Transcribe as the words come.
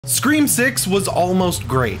Scream 6 was almost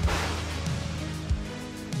great.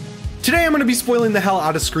 Today I'm going to be spoiling the hell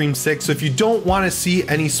out of Scream 6, so if you don't want to see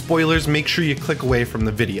any spoilers, make sure you click away from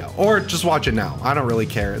the video. Or just watch it now. I don't really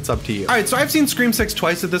care. It's up to you. Alright, so I've seen Scream 6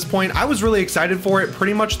 twice at this point. I was really excited for it.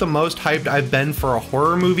 Pretty much the most hyped I've been for a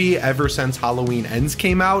horror movie ever since Halloween Ends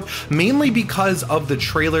came out, mainly because of the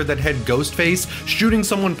trailer that had Ghostface shooting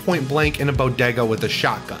someone point blank in a bodega with a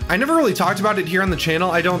shotgun. I never really talked about it here on the channel,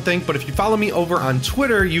 I don't think, but if you follow me over on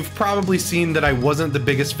Twitter, you've probably seen that I wasn't the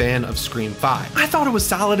biggest fan of Scream 5. I thought it was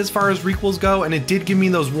solid as far as requels go, and it did give me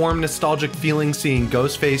those warm nostalgic feelings seeing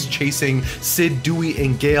Ghostface chasing Sid, Dewey,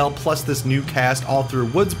 and Gale, plus this new cast all through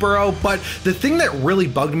Woodsboro. But the thing that really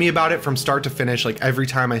bugged me about it from start to finish, like every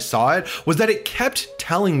time I saw it, was that it kept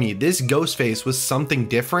telling me this Ghostface was something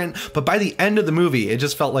different, but by the end of the movie it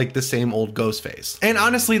just felt like the same old Ghostface. And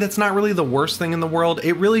honestly, that's not really the worst thing in the world.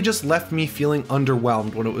 It really just left me feeling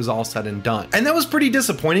underwhelmed when it was all said and done. And that was pretty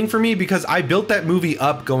disappointing for me because I built that movie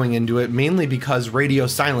up going into it mainly because Radio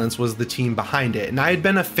Silence was the team behind it, and I had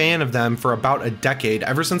been a fan of them for about a decade,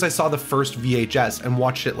 ever since I saw the first VHS and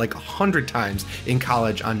watched it like 100 times in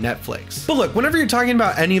college on Netflix. But look, whenever you're talking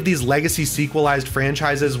about any of these legacy sequelized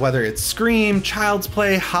franchises, whether it's Scream, Child's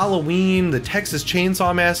Play, Halloween, the Texas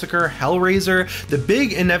Chainsaw Massacre, Hellraiser, the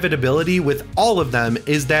big inevitability with all of them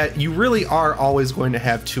is that you really are always going to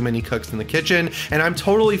have too many cooks in the kitchen, and I'm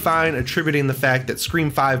totally fine attributing the fact that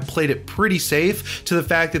Scream 5 played it pretty safe to the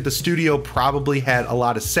fact that the studio probably had a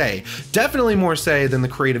lot of say. Definitely more say than the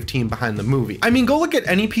creative team behind the movie. I mean, go look at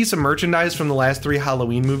any piece of merchandise from the last 3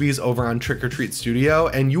 Halloween movies over on Trick or Treat Studio,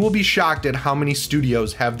 and you will be shocked at how many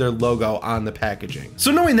studios have their logo on the packaging.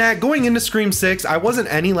 So knowing that, going into Scream 6, I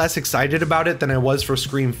wasn't any less excited about it than I was for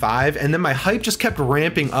Scream 5, and then my hype just kept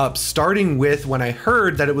ramping up, starting with when I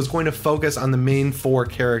heard that it was going to focus on the main 4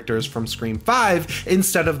 characters from Scream 5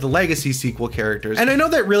 instead of the legacy sequel characters. And I know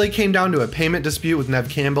that really came down to a payment dispute with Neve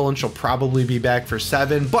Campbell, and she'll probably be back for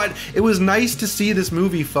 7, but it was nice to see this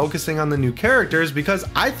movie focusing on the new characters because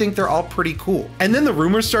I think they're all pretty cool. And then the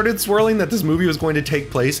rumors started swirling that this movie was going to take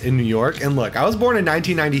place in New York, and look, I was born in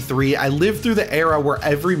 1993. I lived through the era where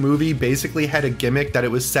every movie basically had a gimmick that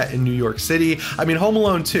it was set in New York City. I mean, Home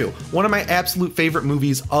Alone 2, one of my absolute favorite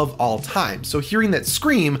movies of all time. So hearing that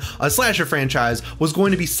Scream, a slasher franchise, was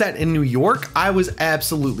going to be set in New York, I was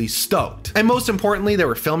absolutely stoked. And most importantly, they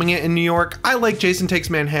were filming it in New York. I like Jason Takes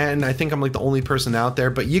Manhattan. I think I'm like the only person out there,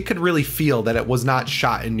 but you could really feel that it was not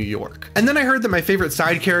shot in New York. And then I heard that my favorite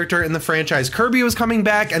side character in the franchise, Kirby, was coming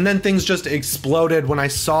back, and then things just exploded when I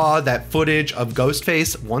saw that footage of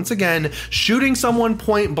Ghostface once again shooting someone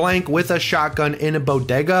point blank with a shotgun in a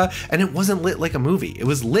bodega, and it wasn't lit like a movie. It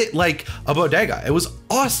was lit like a bodega. It was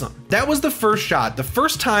awesome. That was the first shot. The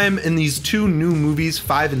first time in these 2 new movies,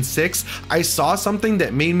 5 and 6, I saw something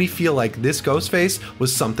that made me feel like this Ghostface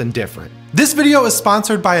was something different. This video is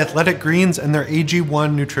sponsored by Athletic Greens and their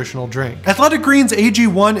AG1 nutritional drink. Athletic Greens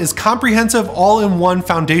AG1 is comprehensive all-in-one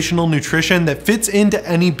foundational nutrition that fits into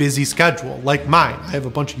any busy schedule, like mine. I have a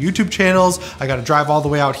bunch of YouTube channels. I gotta drive all the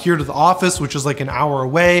way out here to the office, which is like an hour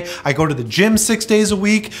away. I go to the gym 6 days a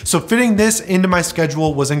week, so fitting this into my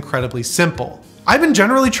schedule was incredibly simple. I've been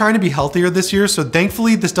generally trying to be healthier this year, so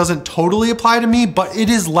thankfully this doesn't totally apply to me, but it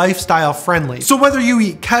is lifestyle friendly. So whether you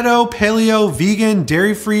eat keto, paleo, vegan,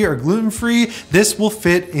 dairy-free, or gluten-free, this will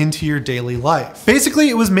fit into your daily life. Basically,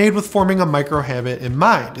 it was made with forming a micro habit in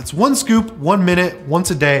mind. It's 1 scoop, 1 minute, once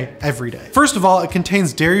a day, every day. First of all, it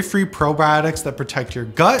contains dairy-free probiotics that protect your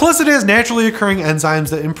gut, plus it has naturally occurring enzymes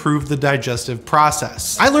that improve the digestive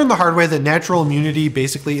process. I learned the hard way that natural immunity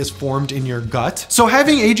basically is formed in your gut, so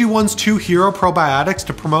having AG1's 2 hero probiotics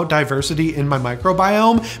to promote diversity in my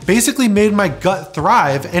microbiome basically made my gut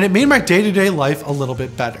thrive, and it made my day-to-day life a little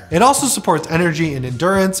bit better. It also supports energy and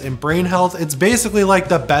endurance and brain health. It's basically like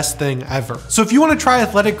the best thing ever. So if you want to try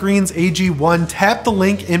Athletic Greens AG1, tap the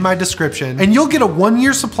link in my description and you'll get a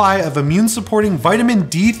 1-year supply of immune supporting vitamin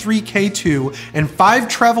D3K2 and 5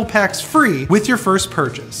 travel packs free with your first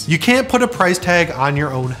purchase. You can't put a price tag on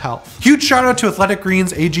your own health. Huge shout out to Athletic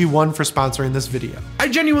Greens AG1 for sponsoring this video. I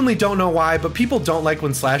genuinely don't know why, but people don't like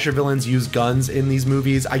when slasher villains use guns in these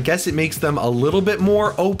movies. I guess it makes them a little bit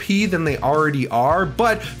more OP than they already are,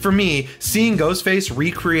 but for me, seeing Ghostface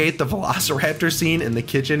recreate the Velociraptor scene in the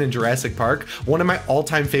kitchen in Jurassic Park, one of my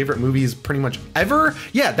all-time favorite movies pretty much ever,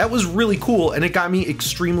 yeah, that was really cool, and it got me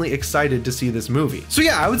extremely excited to see this movie. So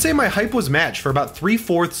yeah, I would say my hype was matched for about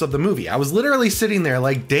 3/4 of the movie. I was literally sitting there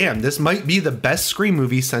like, damn, this might be the best Scream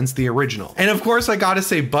movie since the original. And of course, I gotta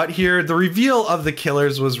say but here, the reveal of the killer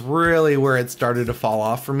killers was really where it started to fall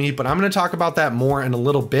off for me, but I'm going to talk about that more in a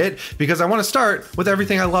little bit because I want to start with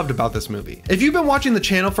everything I loved about this movie. If you've been watching the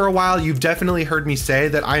channel for a while, you've definitely heard me say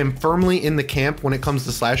that I am firmly in the camp when it comes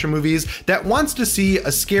to slasher movies that wants to see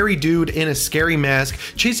a scary dude in a scary mask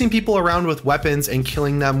chasing people around with weapons and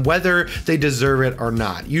killing them whether they deserve it or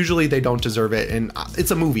not. Usually they don't deserve it, and it's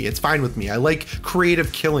a movie, it's fine with me. I like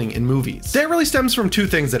creative killing in movies. That really stems from two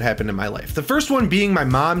things that happened in my life. The first one being my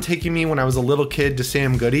mom taking me when I was a little kid to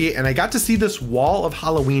Sam Goody, and I got to see this wall of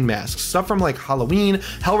Halloween masks, stuff from like Halloween,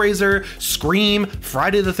 Hellraiser, Scream,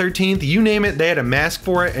 Friday the 13th, you name it, they had a mask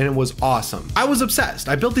for it, and it was awesome. I was obsessed.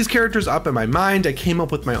 I built these characters up in my mind, I came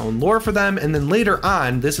up with my own lore for them, and then later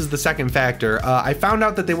on, this is the second factor, I found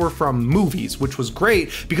out that they were from movies, which was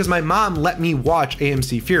great because my mom let me watch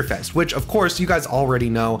AMC Fear Fest, which of course you guys already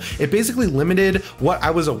know. It basically limited what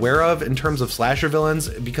I was aware of in terms of slasher villains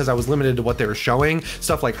because I was limited to what they were showing.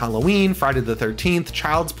 Stuff like Halloween, Friday the 13th,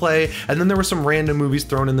 Child's Play, and then there were some random movies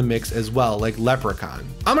thrown in the mix as well, like Leprechaun.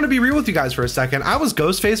 I'm gonna be real with you guys for a second. I was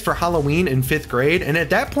Ghostface for Halloween in 5th grade, and at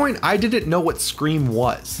that point, I didn't know what Scream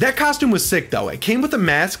was. That costume was sick though. It came with a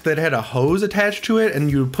mask that had a hose attached to it,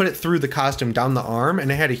 and you would put it through the costume down the arm,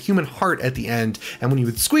 and it had a human heart at the end, and when you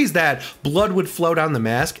would squeeze that, blood would flow down the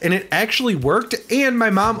mask, and it actually worked. And my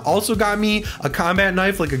mom also got me a combat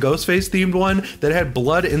knife, like a Ghostface themed one that had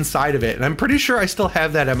blood inside of it, and I'm pretty sure I still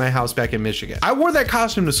have that at my house back in Michigan. I wore that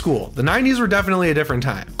costume to school. The 90s were definitely a different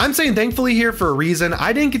time. I'm saying thankfully here for a reason.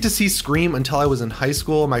 I didn't get to see Scream until I was in high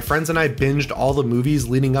school. My friends and I binged all the movies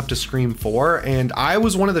leading up to Scream 4, and I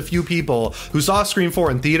was one of the few people who saw Scream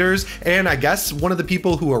 4 in theaters, and I guess one of the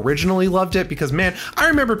people who originally loved it because man, I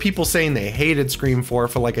remember people saying they hated Scream 4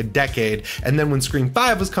 for like a decade, and then when Scream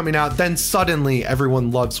 5 was coming out, then suddenly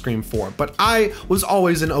everyone loved Scream 4, but I was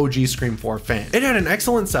always an OG Scream 4 fan. It had an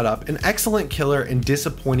excellent setup, an excellent killer, and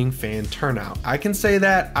disappointing fan turnout. I can say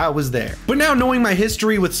that I was there. But now knowing my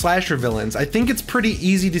history with slasher villains, I think it's pretty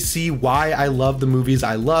easy to see why I love the movies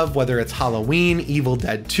I love, whether it's Halloween, Evil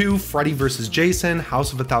Dead 2, Freddy vs. Jason,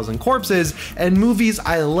 House of a Thousand Corpses, and movies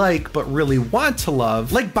I like but really want to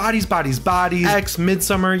love, like Bodies, Bodies, Bodies, X,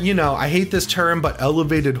 Midsommar, you know, I hate this term, but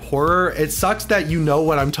elevated horror. It sucks that you know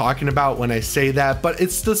what I'm talking about when I say that, but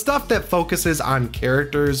it's the stuff that focuses on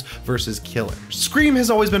characters versus killers. Scream has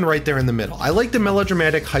always been right there in the middle. I like the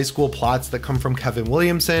melodramatic high school plots that come from Kevin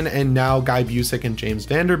Williamson and now Guy Busick and James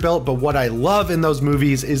Vanderbilt, but what I love in those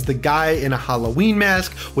movies is the guy in a Halloween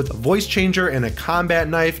mask with a voice changer and a combat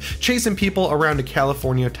knife chasing people around a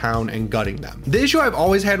California town and gutting them. The issue I've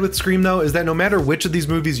always had with Scream though is that no matter which of these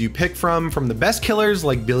movies you pick from the best killers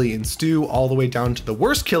like Billy and Stu all the way down to the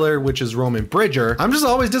worst killer, which is Roman Bridger, I'm just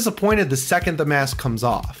always disappointed the second the mask comes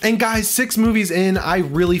off. And guys, 6 movies in, I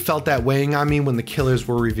really felt that weighing on me when the killers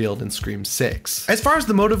were revealed in Scream 6. As far as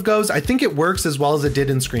the motive goes, I think it works as well as it did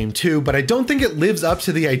in Scream 2, but I don't think it lives up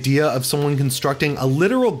to the idea of someone constructing a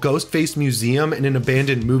literal Ghostface museum in an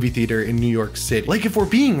abandoned movie theater in New York City. Like, if we're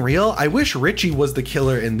being real, I wish Richie was the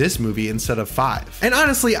killer in this movie instead of 5. And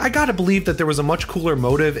honestly, I gotta believe that there was a much cooler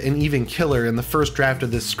motive and even killer in the first draft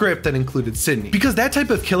of this script that included Sidney, because that type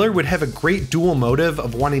of killer would have a great dual motive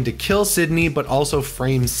of wanting to kill Sidney but also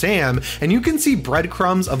frame Sam, and you can see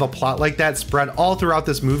breadcrumbs of a plot like that spread all throughout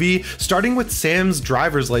this movie, starting with Sam's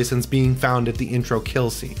driver's license being found at the intro kill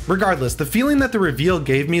scene. Regardless, the feeling that the reveal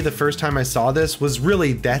gave me the first time I saw this was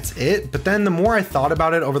really that's it, but then the more I thought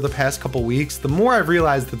about it over the past couple weeks, the more I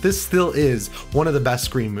realized that this still is one of the best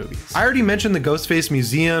Scream movies. I already mentioned the Ghostface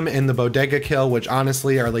museum and the bodega kill, which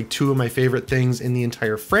honestly are like 2 of my favorite things in the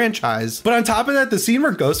entire franchise, but on top of that, the scene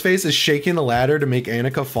where Ghostface is shaking the ladder to make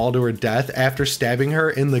Annika fall to her death after stabbing her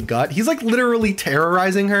in the gut, he's like literally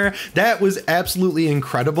terrorizing her. That was absolutely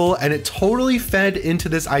incredible, and it totally fed into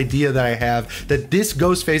this idea that I have that this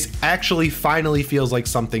Ghostface actually finally feels like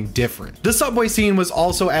something different. The subway scene was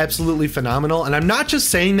also absolutely phenomenal, and I'm not just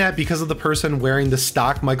saying that because of the person wearing the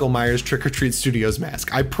stock Michael Myers Trick or Treat Studios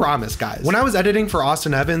mask. I promise, guys. When I was editing for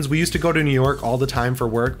Austin Evans, we used to go to New York all the time for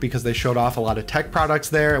work because they showed off a lot of tech products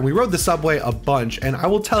there, and we rode the subway a bunch, and I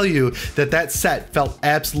will tell you that that set felt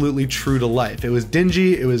absolutely true to life. It was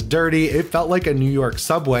dingy, it was dirty, it felt like a New York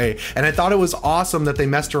subway, and I thought it was awesome that they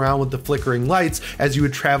messed around with the flickering lights as you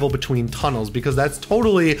would travel between tunnels, because that's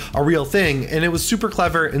totally a real thing, and it was super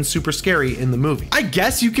clever and super scary in the movie. I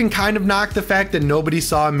guess you can kind of knock the fact that nobody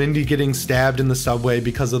saw Mindy getting stabbed in the subway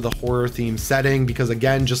because of the horror themed setting, because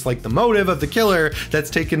again, just like the motive of the killer, that's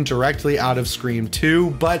taken directly out of Scream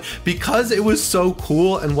 2, but because it was so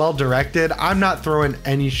cool and well directed, I'm not throwing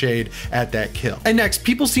any shade at that kill. And next,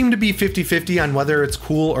 people seem to be 50-50 on whether it's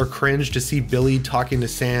cool or cringe to see Billy talking to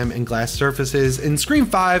Sam in glass surfaces. In Scream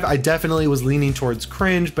 5, I definitely was leaning towards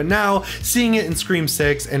cringe, but now seeing it in Scream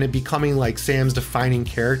 6 and it becoming like Sam's defining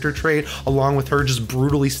character trait, along with her just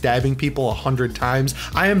brutally stabbing people 100 times,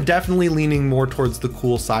 I am definitely leaning more towards the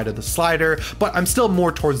cool side of the slider, but I'm still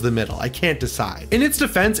more towards the middle. I can't decide. In its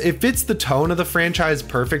defense, it fits the tone of the franchise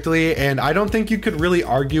perfectly, and I don't think you could really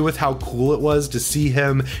argue with how cool it was to see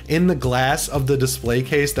him in the glass of the display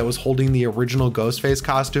case that was holding the original Ghostface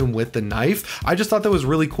costume with the knife. I just thought that was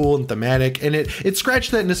really cool and thematic, and it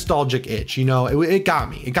scratched that nostalgic itch, you know. It got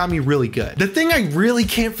me really good. The thing I really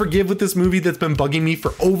can't forgive with this movie that's been bugging me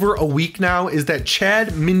for over a week now is that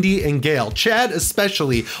Chad, Mindy, and Gail, Chad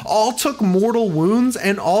especially, all took mortal wounds,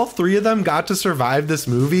 and all three of them got to survive this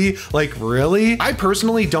movie. Like, really? I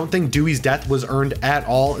personally don't think Dewey's death was earned at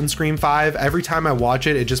all in Scream 5. Every time I watch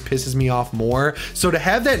it, it just pisses me off more. So to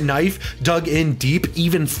have that knife dug in deep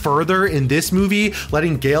even further in this movie,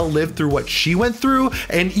 letting Gail live through what she went through,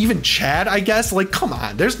 and even Chad, I guess, like, come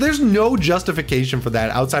on, there's no justification for that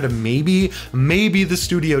outside of maybe the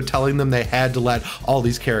studio telling them they had to let all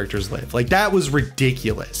these characters live. Like, that was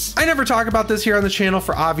ridiculous. I never talk about this here on the channel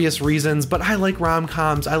for obvious reasons, but I like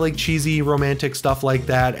rom-coms, I like cheesy romantic stuff like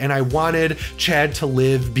that, and I wanted Chad to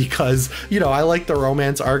live because, you know, I like the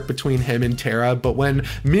romance arc between him and Tara. But when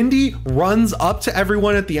Mindy runs up to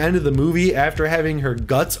everyone at the end of the movie after having her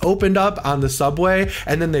guts opened up on the subway,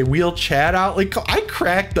 and then they wheel Chad out, like, I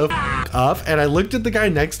cracked the up, and I looked at the guy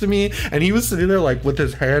next to me, and he was sitting there like with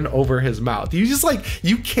his hand over his mouth.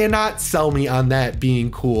 You cannot sell me on that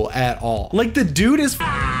being cool at all. Like, the dude is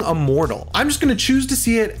immortal. I'm just gonna choose to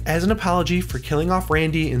see it as an apology for killing off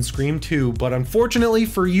Randy in Scream 2, but unfortunately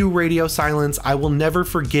for you, Radio Silence, I will never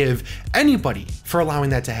forgive anybody for allowing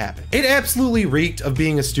that to happen. It absolutely reeked of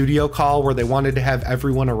being a studio call where they wanted to have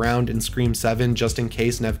everyone around in Scream 7 just in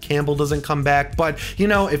case Neve Campbell doesn't come back. But, you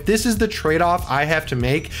know, if this is the trade-off I have to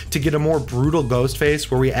make to get a more brutal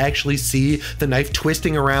Ghostface where we actually see the knife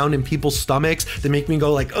twisting around in people's stomachs that make me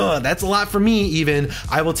go like, ugh, that's a lot for me even,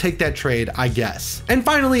 I will take that trade, I guess. And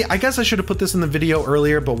finally, I guess I should have put this in the video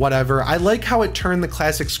earlier, but whatever. I like how it turned the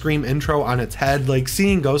classic Scream intro on its head. Like,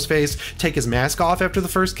 seeing Ghostface take his mask off after the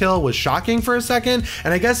first kill was shocking for a second,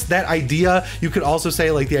 and I guess that idea, you could also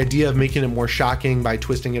say, like, the idea of making it more shocking by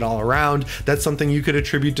twisting it all around, that's something you could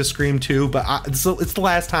attribute to Scream 2, but it's the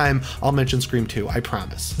last time I'll mention Scream 2, I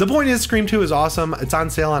promise. The point is, Scream 2 is awesome. It's on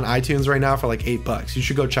sale on iTunes right now for like $8. You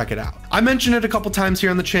should go check it out. I mentioned it a couple times here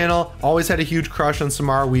on the channel. Always had a huge crush on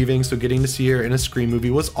Samara Weaving, so getting to see her in a Scream movie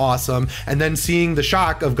was awesome. And then seeing the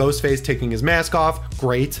shock of Ghostface taking his mask off,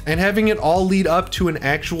 great. And having it all lead up to an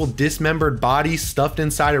actual dismembered body stuffed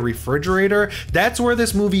inside a refrigerator, that's where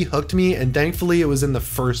this movie hooked me, and thankfully it was in the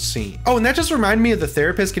first scene. Oh, and that just reminded me of the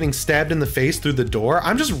therapist getting stabbed in the face through the door.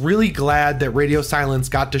 I'm just really glad that Radio Silence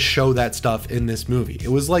got to show that stuff in this movie. It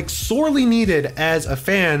was like sorely needed as a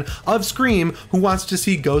fan of Scream who wants to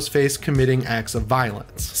see Ghostface committing acts of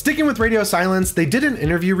violence. Sticking with Radio Silence, they did an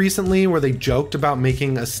interview recently where they joked about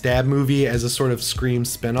making a stab movie as a sort of Scream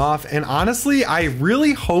spinoff, and honestly, I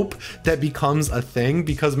really hope that becomes a thing,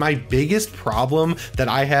 because my biggest problem that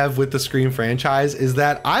I have with the Scream franchise is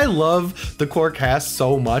that I love the core cast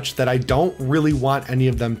so much that I don't really want any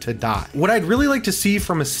of them to die. What I'd really like to see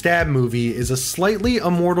from a stab movie is a slightly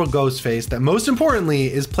immortal Ghostface that, most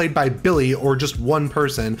importantly, is played by Billy, or just one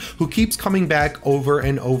person, who keeps coming back over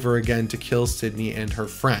and over again to kill Sidney and her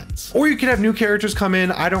friends. Or you could have new characters come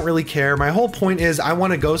in, I don't really care. My whole point is I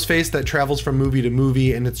want a Ghostface that travels from movie to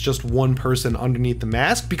movie and it's just one person underneath the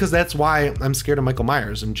mask, because that's why I'm scared of Michael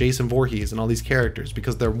Myers and Jason Voorhees and all these characters,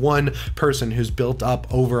 because they're one person who's built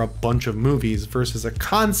up over a bunch of movies versus a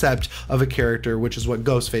concept of a character, which is what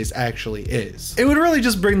Ghostface actually is. It would really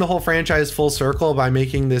just bring the whole franchise full circle by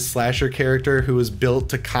making this slasher character who is built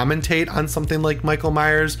to commentate on something like Michael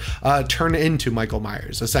Myers turn into Michael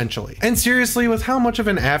Myers, essentially. And seriously, with how much of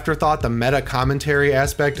an afterthought the meta commentary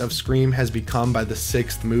aspect of Scream has become by the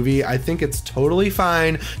 6th movie, I think it's totally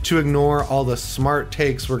fine to ignore all the smart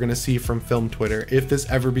takes we're gonna see from film Twitter if this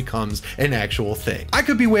ever becomes an actual thing. I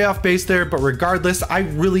could be way off base there, but regardless, I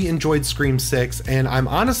really enjoyed Scream 6, and I'm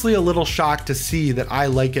honestly a little shocked to see that I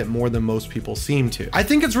like it more than most people seem to. I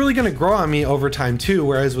think it's really gonna grow on me over time too,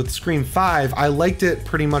 whereas with Scream 5, I liked it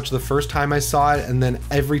pretty much the first time I saw it, and then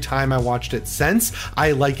every time I watched it since,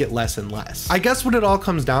 I like it less and less. I guess what it all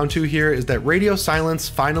comes down to here is that Radio Silence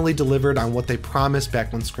finally delivered on what they promised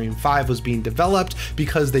back when Scream 5 was being developed,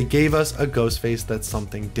 because they gave us a Ghostface that's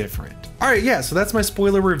something different. Alright, yeah, so that's my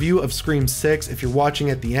spoiler review of Scream 6. If you're watching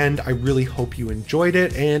at the end, I really hope you enjoyed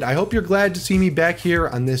it, and I hope you're glad to see me back here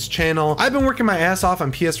on this channel. I've been working my ass off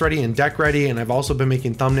on PS Ready and Deck Ready, and I've also been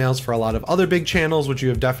making thumbnails for a lot of other big channels, which you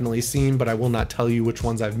have definitely seen, but I will not tell you which ones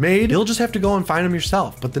ones I've made. You'll just have to go and find them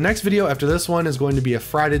yourself. But the next video after this one is going to be a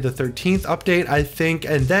Friday the 13th update, I think,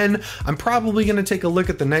 and then I'm probably going to take a look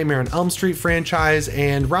at the Nightmare on Elm Street franchise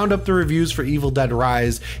and round up the reviews for Evil Dead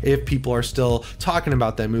Rise if people are still talking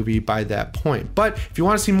about that movie by that point. But if you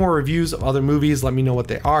want to see more reviews of other movies, let me know what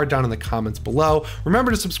they are down in the comments below.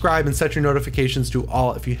 Remember to subscribe and set your notifications to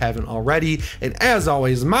all if you haven't already. And as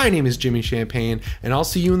always, my name is Jimmy Champagne, and I'll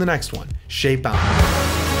see you in the next one. Shape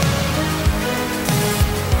on.